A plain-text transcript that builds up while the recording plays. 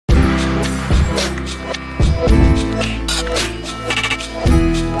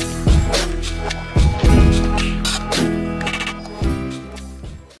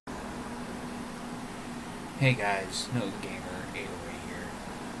Hey guys, No Gamer 808 here,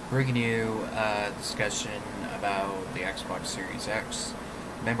 bringing you a discussion about the Xbox Series X.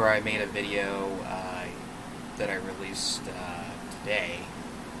 Remember I made a video that I released today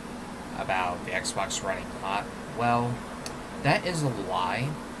about the Xbox running hot. Well, that is a lie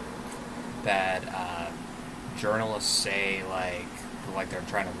that journalists say, like they're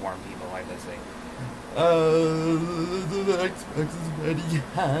trying to warn people, like they say, the Xbox is running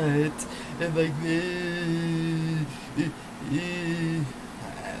hot, and like,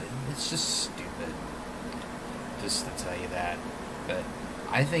 it's just stupid, just to tell you that. But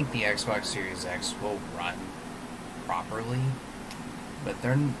I think the Xbox Series X will run properly, but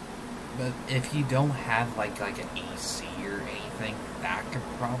but if you don't have like an AC or anything, that could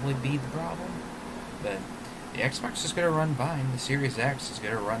probably be the problem. But the Xbox is gonna run fine. The Series X is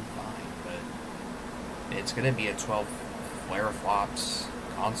gonna run fine. It's going to be a 12 flare-flops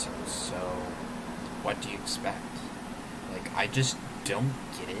console, so what do you expect? Like, I just don't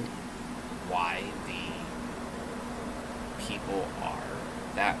get it why the people are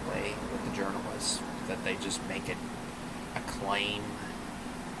that way with the journalists, that they just make it a claim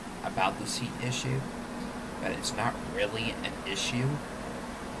about the seat issue, that it's not really an issue.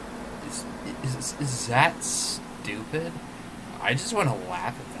 Is that stupid? I just want to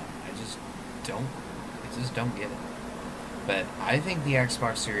laugh at them. I just don't get it. But I think the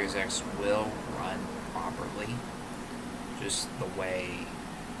Xbox Series X will run properly, just the way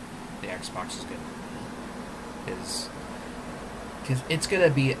the Xbox is going to be. Because it's going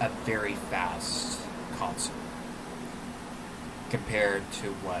to be a very fast console compared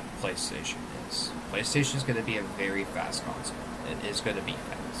to what PlayStation is. PlayStation is going to be a very fast console. It is going to be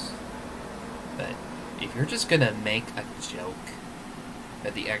fast. But if you're just going to make a joke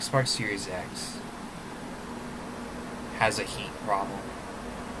that the Xbox Series X has a heat problem,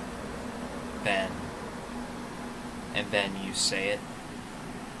 then you say it,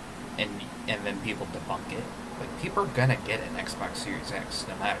 and then people debunk it. Like, people are gonna get an Xbox Series X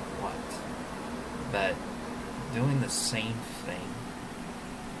no matter what. But doing the same thing,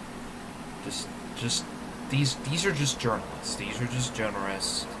 just these are just journalists. These are just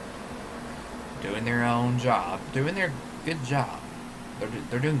journalists doing their own job, doing their good job.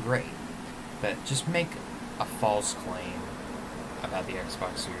 They're doing great, but just make a false claim about the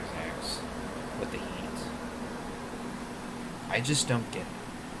Xbox Series X with the heat. I just don't get it.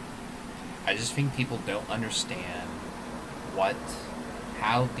 I just think people don't understand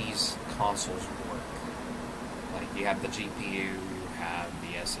how these consoles work. Like, you have the GPU, you have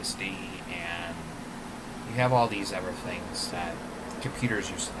the SSD, and you have all these other things that computers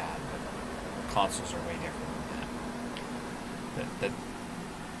used to have, but consoles are way different than that.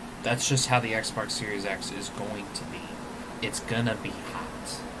 That's just how the Xbox Series X is going to be. It's gonna be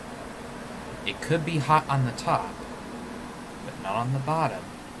hot. It could be hot on the top, but not on the bottom.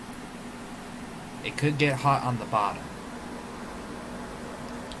 It could get hot on the bottom,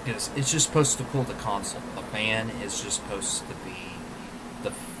 because it's just supposed to cool the console. The fan is just supposed to be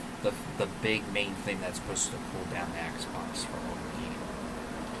the big main thing that's supposed to cool down the Xbox from overheating.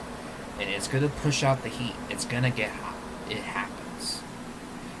 And it's gonna push out the heat. It's gonna get hot. It happens.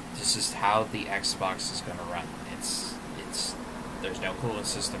 This is how the Xbox is going to run. There's no cooling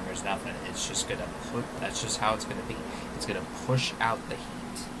system, there's nothing. It's just going to that's just how it's going to be. It's going to push out the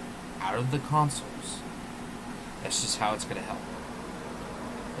heat out of the consoles. That's just how it's going to help.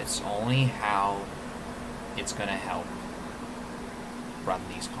 It's only how it's going to help run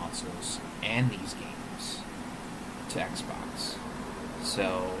these consoles and these games to Xbox.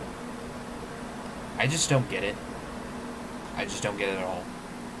 So, I just don't get it. I just don't get it at all.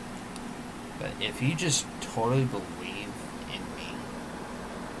 But if you just totally believe in me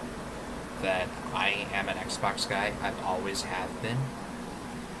that I am an Xbox guy, I've always have been.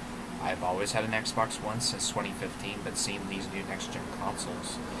 I've always had an Xbox One since 2015, but seeing these new next-gen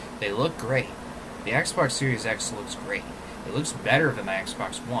consoles, they look great. The Xbox Series X looks great. It looks better than my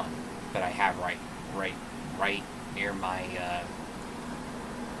Xbox One that I have right near my,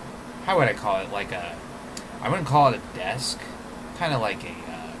 how would I call it? I wouldn't call it a desk, kind of like a,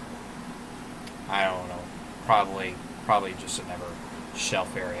 I don't know, probably just another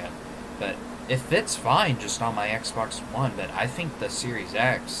shelf area, but it fits fine just on my Xbox One. But I think the Series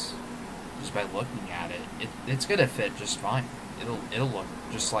X, just by looking at it, it's gonna fit just fine. It'll look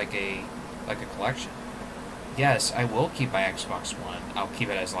just like a collection. Yes, I will keep my Xbox One. I'll keep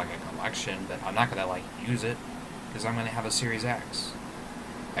it as like a collection, but I'm not gonna use it because I'm gonna have a Series X.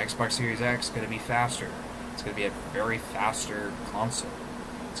 Xbox Series X is gonna be faster. It's gonna be a very faster console.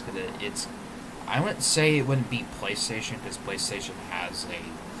 I wouldn't say it wouldn't be PlayStation, because PlayStation has a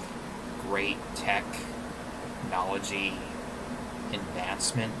great tech technology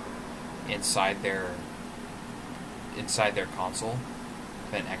advancement inside their console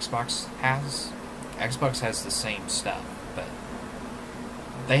than Xbox has. Xbox has the same stuff, but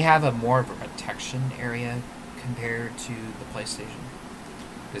they have a more of a protection area compared to the PlayStation,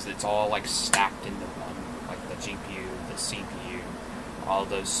 because it's all like stacked into one, like the GPU, the CPU, all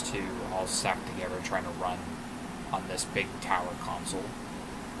those two all stacked together trying to run on this big tower console.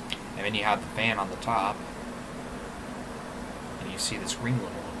 And then you have the fan on the top, and you see this green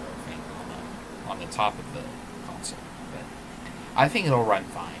little thing on the top of the console. But I think it'll run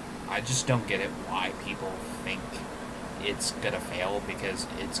fine. I just don't get it why people think it's gonna fail because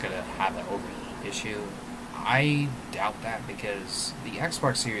it's gonna have an overheat issue. I doubt that, because the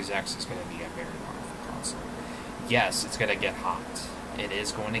Xbox Series X is gonna be a very powerful console. Yes, it's gonna get hot. It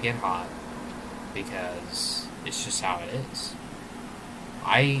is going to get hot because it's just how it is.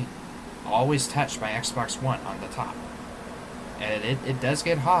 I always touch my Xbox One on the top, and it does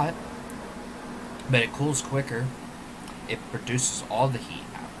get hot, but it cools quicker. It produces all the heat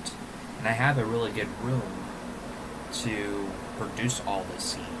out, and I have a really good room to produce all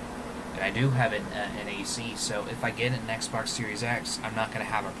this heat. And I do have an AC, so if I get an Xbox Series X, I'm not going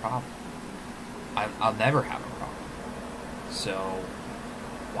to have a problem. I'll never have a problem. So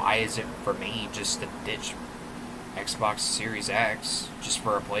why is it for me just to ditch Xbox Series X just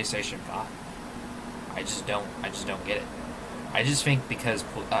for a PlayStation 5? I just don't get it. I just think because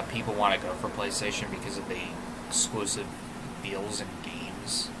people want to go for PlayStation because of the exclusive deals and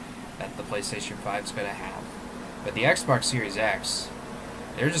games that the PlayStation 5 is going to have. But the Xbox Series X,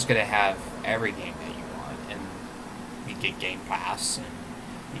 they're just going to have every game that you want, and you get Game Pass, and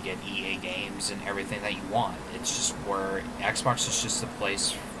you get EA games and everything that you want. It's just where Xbox is just a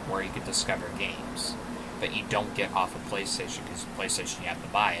place where you can discover games that you don't get off of PlayStation, because PlayStation you have to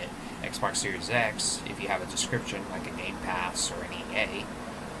buy it. Xbox Series X, if you have a subscription like a Game Pass or an EA,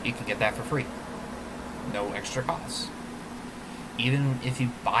 you can get that for free. No extra cost. Even if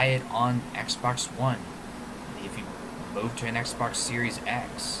you buy it on Xbox One, if you move to an Xbox Series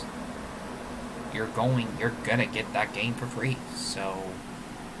X, you're gonna get that game for free. So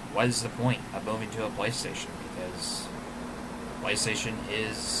what is the point of moving to a PlayStation? Because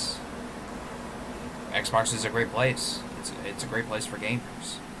Xbox is a great place. It's a great place for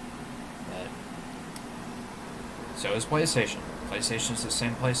gamers. But so is PlayStation. PlayStation's the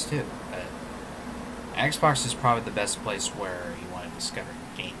same place too. But Xbox is probably the best place where you want to discover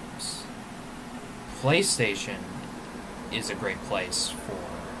games. PlayStation is a great place for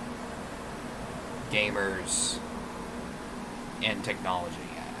gamers and technology.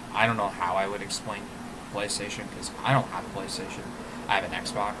 I don't know how I would explain PlayStation, because I don't have a PlayStation. I have an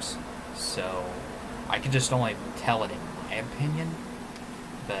Xbox, so I can just only tell it in my opinion.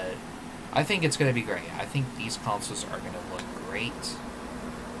 But I think it's going to be great. I think these consoles are going to look great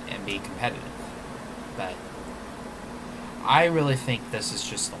and be competitive. But I really think this is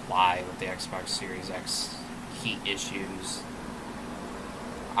just a lie with the Xbox Series X heat issues.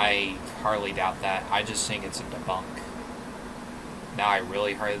 I hardly doubt that. I just think it's a debunk. Now I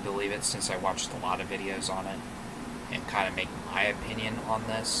really hardly believe it, since I watched a lot of videos on it and kind of make my opinion on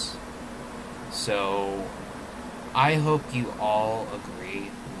this. So I hope you all agree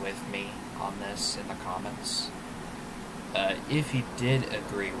with me on this in the comments. If you did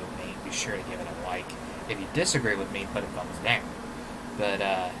agree with me, be sure to give it a like. If you disagree with me, put a thumbs down. But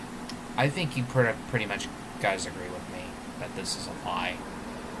I think you pretty much guys agree with me that this is a lie.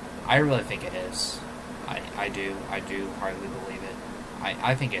 I really think it is. I do hardly believe it.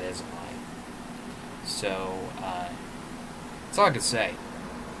 I think it is a lie. So that's all I could say.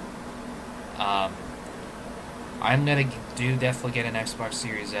 I'm gonna definitely get an Xbox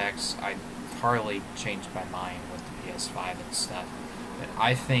Series X. I hardly changed my mind with the PS5 and stuff, but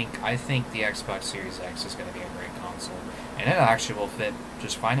I think the Xbox Series X is gonna be a great console, and it actually will fit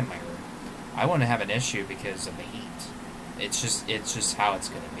just fine in my room. I wouldn't have an issue because of the heat. It's just how it's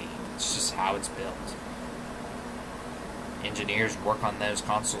gonna be. It's just how it's built. Engineers work on those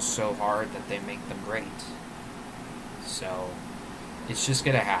consoles so hard that they make them great. So it's just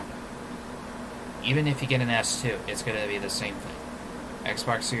gonna happen. Even if you get an S2, it's gonna be the same thing.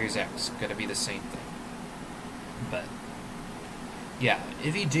 Xbox Series X, gonna be the same thing. But yeah,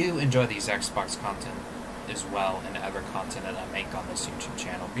 if you do enjoy these Xbox content as well and other content that I make on this YouTube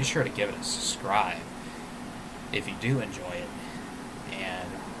channel, be sure to give it a subscribe if you do enjoy it. And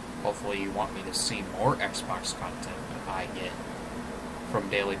hopefully you want me to see more Xbox content that I get from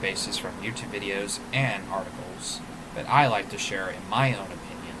daily basis from YouTube videos and articles that I like to share in my own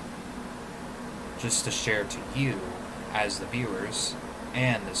opinion, just to share to you as the viewers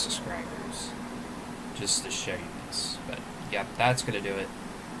and the subscribers, just to show you this. But yeah, that's gonna do it.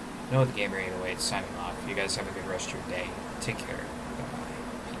 No, the Gamer 808 signing off. You guys have a good rest of your day. Take care.